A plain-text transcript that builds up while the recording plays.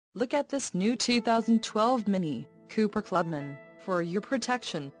Look at this new 2012 Mini Cooper Clubman. For your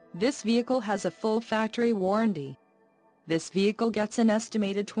protection, this vehicle has a full factory warranty. This vehicle gets an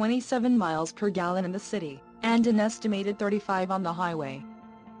estimated 27 miles per gallon in the city, and an estimated 35 on the highway.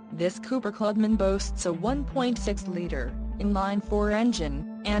 This Cooper Clubman boasts a 1.6-liter inline-4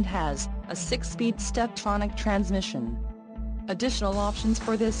 engine, and has a 6-speed Steptronic transmission. Additional options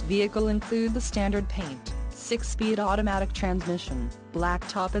for this vehicle include the standard paint, 6-speed automatic transmission, black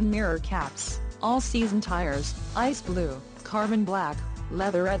top and mirror caps, all-season tires, ice blue, carbon black,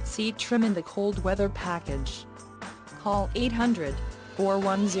 leatherette seat trim and the cold weather package. Call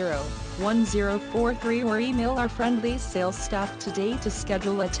 800-410-1043 or email our friendly sales staff today to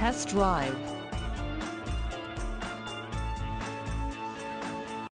schedule a test drive.